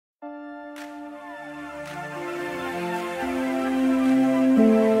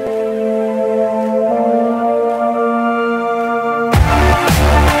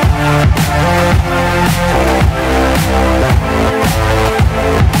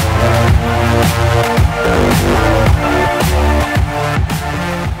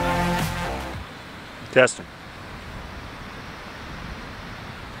Testing.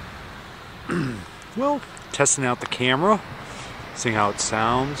 Well, testing out the camera, seeing how it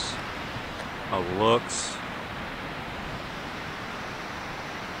sounds, how it looks.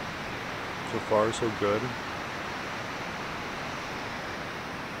 So far, so good.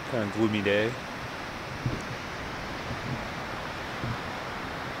 Kind of gloomy day.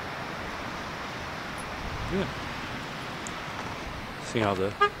 Yeah. See how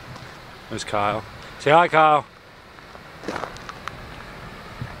there's Kyle. Say hi, Kyle.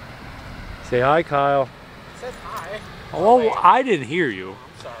 Say hi, Kyle. It says hi. Oh, I didn't hear you.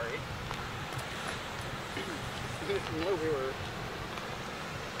 I'm sorry. You know we were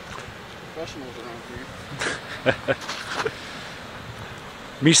professionals around here.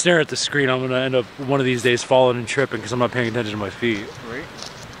 Me staring at the screen, I'm gonna end up one of these days falling and tripping because I'm not paying attention to my feet. Right?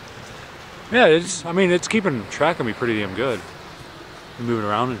 Yeah, it's keeping track of me pretty damn good. I'm moving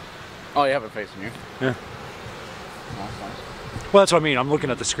around. Oh, you have it facing you. Yeah. Oh, that's nice. Well, that's what I mean. I'm looking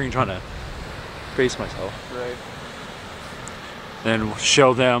at the screen trying to face myself. Right. Then we'll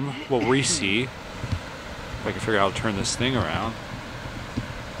show them what we see. If I can figure out how to turn this thing around.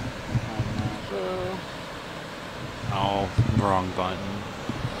 Oh, wrong button.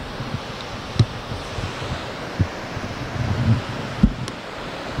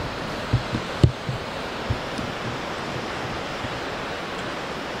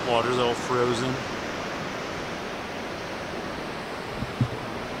 Water's all frozen.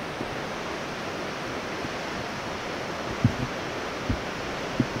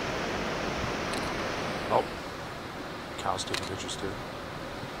 Oh, cow's taking pictures too.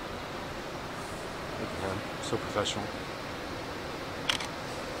 Look at him, so professional.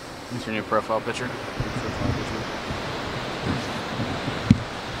 That's your new profile picture?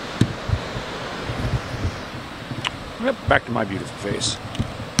 Yep, back to my beautiful face.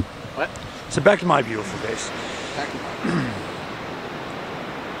 What? So back to my beautiful face.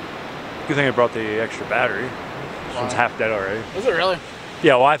 Good thing I brought the extra battery. This one's half dead already. Is it really?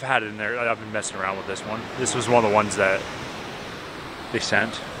 Yeah, well, I've had it in there. I've been messing around with this one. This was one of the ones that they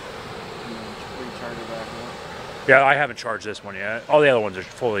sent. Recharge it back up. Yeah, I haven't charged this one yet. All the other ones are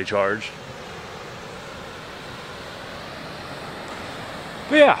fully charged.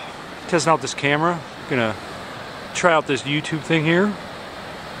 But yeah, testing out this camera. Gonna try out this YouTube thing here.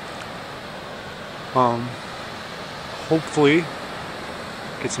 Hopefully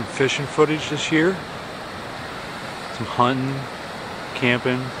get some fishing footage this year. Some hunting,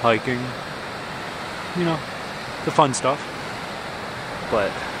 camping, hiking. You know, the fun stuff.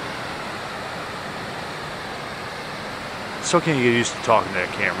 But still can't get used to talking to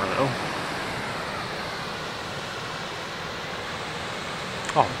that camera though.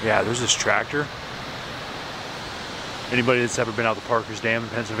 Oh yeah, there's this tractor. Anybody that's ever been out to Parker's Dam in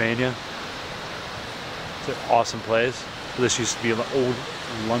Pennsylvania? It's an awesome place. This used to be an old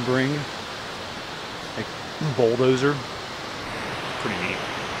lumbering like bulldozer. Pretty neat.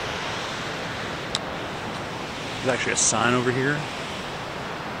 There's actually a sign over here.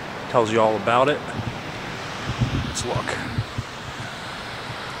 Tells you all about it. Let's look.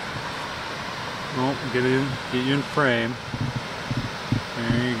 Oh, get you in frame.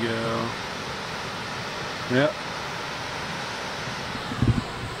 There you go. Yep.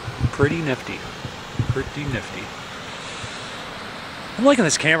 Pretty nifty. Pretty nifty. I'm liking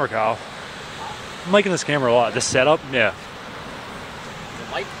this camera, Kyle. I'm liking this camera a lot. This setup, yeah. Is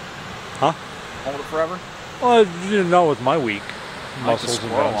it light? Huh? Hold it forever? Well, you didn't know with my weak I like the muscles and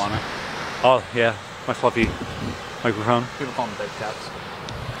squirrel bones. on it. Oh yeah, my fluffy microphone. People call them big cats.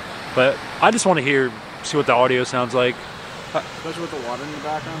 But I just want to see what the audio sounds like. Especially with the water in the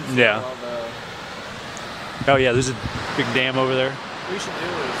background. So Yeah. Oh yeah, there's a big dam over there. What you should do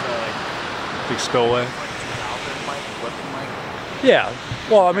is Big spillway. whipping mic. Yeah.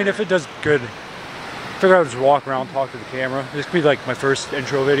 Well, I mean, if it does good, figure out just walk around, talk to the camera. This could be like my first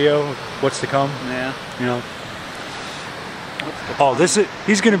intro video. What's to come? Yeah. You know. Oh,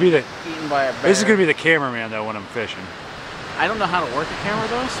 he's gonna be the. Eaten by a bear. This is gonna be the cameraman though when I'm fishing. I don't know how to work a camera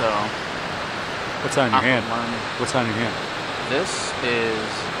though, so. What's that in your hand? Learning. What's that in your hand? This is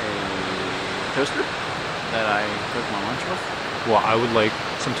a toaster that I cook my lunch with. Well, I would like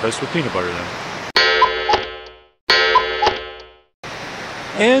some toast with peanut butter then.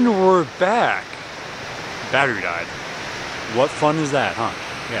 And we're back. Battery died. What fun is that, huh?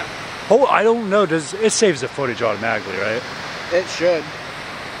 Yeah. Oh, I don't know. It saves the footage automatically, right? It should.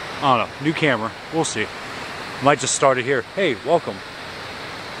 I don't know. New camera. We'll see. Might just start it here. Hey, welcome.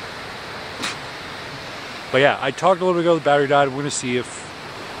 But yeah, I talked a little bit ago. The battery died. We're gonna see if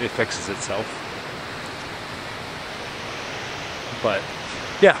it fixes itself. But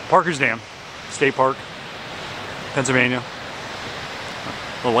yeah, Parker's Dam. State Park, Pennsylvania.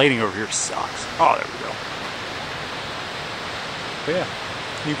 The lighting over here sucks. Oh, there we go. But yeah,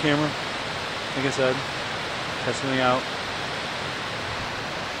 new camera. Like I said, testing it out.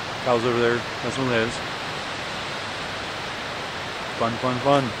 Kyle's over there. That's what it is. Fun, fun,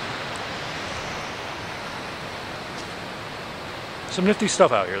 fun. Some nifty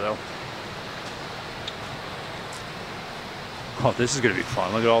stuff out here, though. Oh, this is gonna be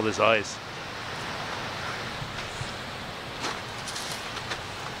fun. Look at all this ice.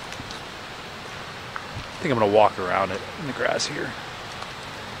 I think I'm gonna walk around it in the grass here.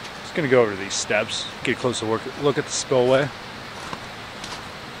 Just gonna go over to these steps, get a closer look at the spillway.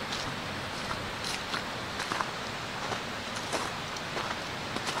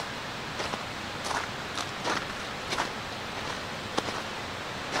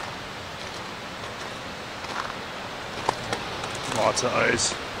 Lots of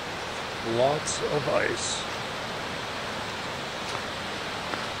ice. Lots of ice.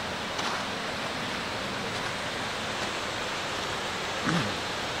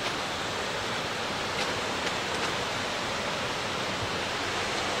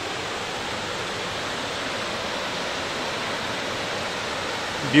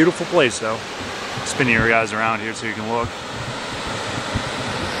 Beautiful place though. Spinning your guys around here so you can look.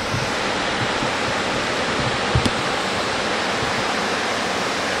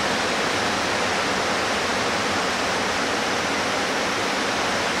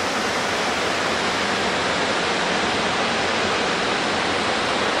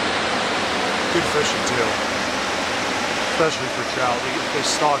 Good fishing too, especially for trout. They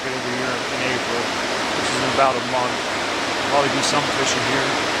stock it every year in April, which is in about a month. Probably do some fishing here.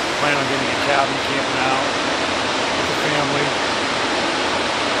 Plan on getting a cabin, camping out with the family.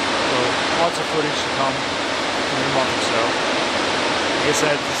 So lots of footage to come in a month or so. Like I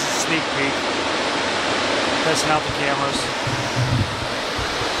said, this is a sneak peek. Testing out the cameras.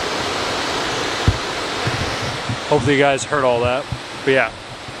 Hopefully you guys heard all that. But yeah.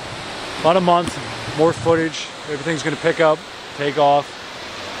 About a month, more footage, everything's gonna pick up, take off.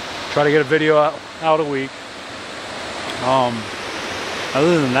 Try to get a video out a week.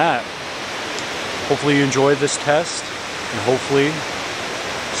 Other than that, hopefully you enjoyed this test, and hopefully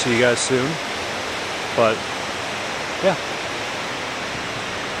see you guys soon. But yeah,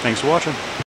 thanks for watching.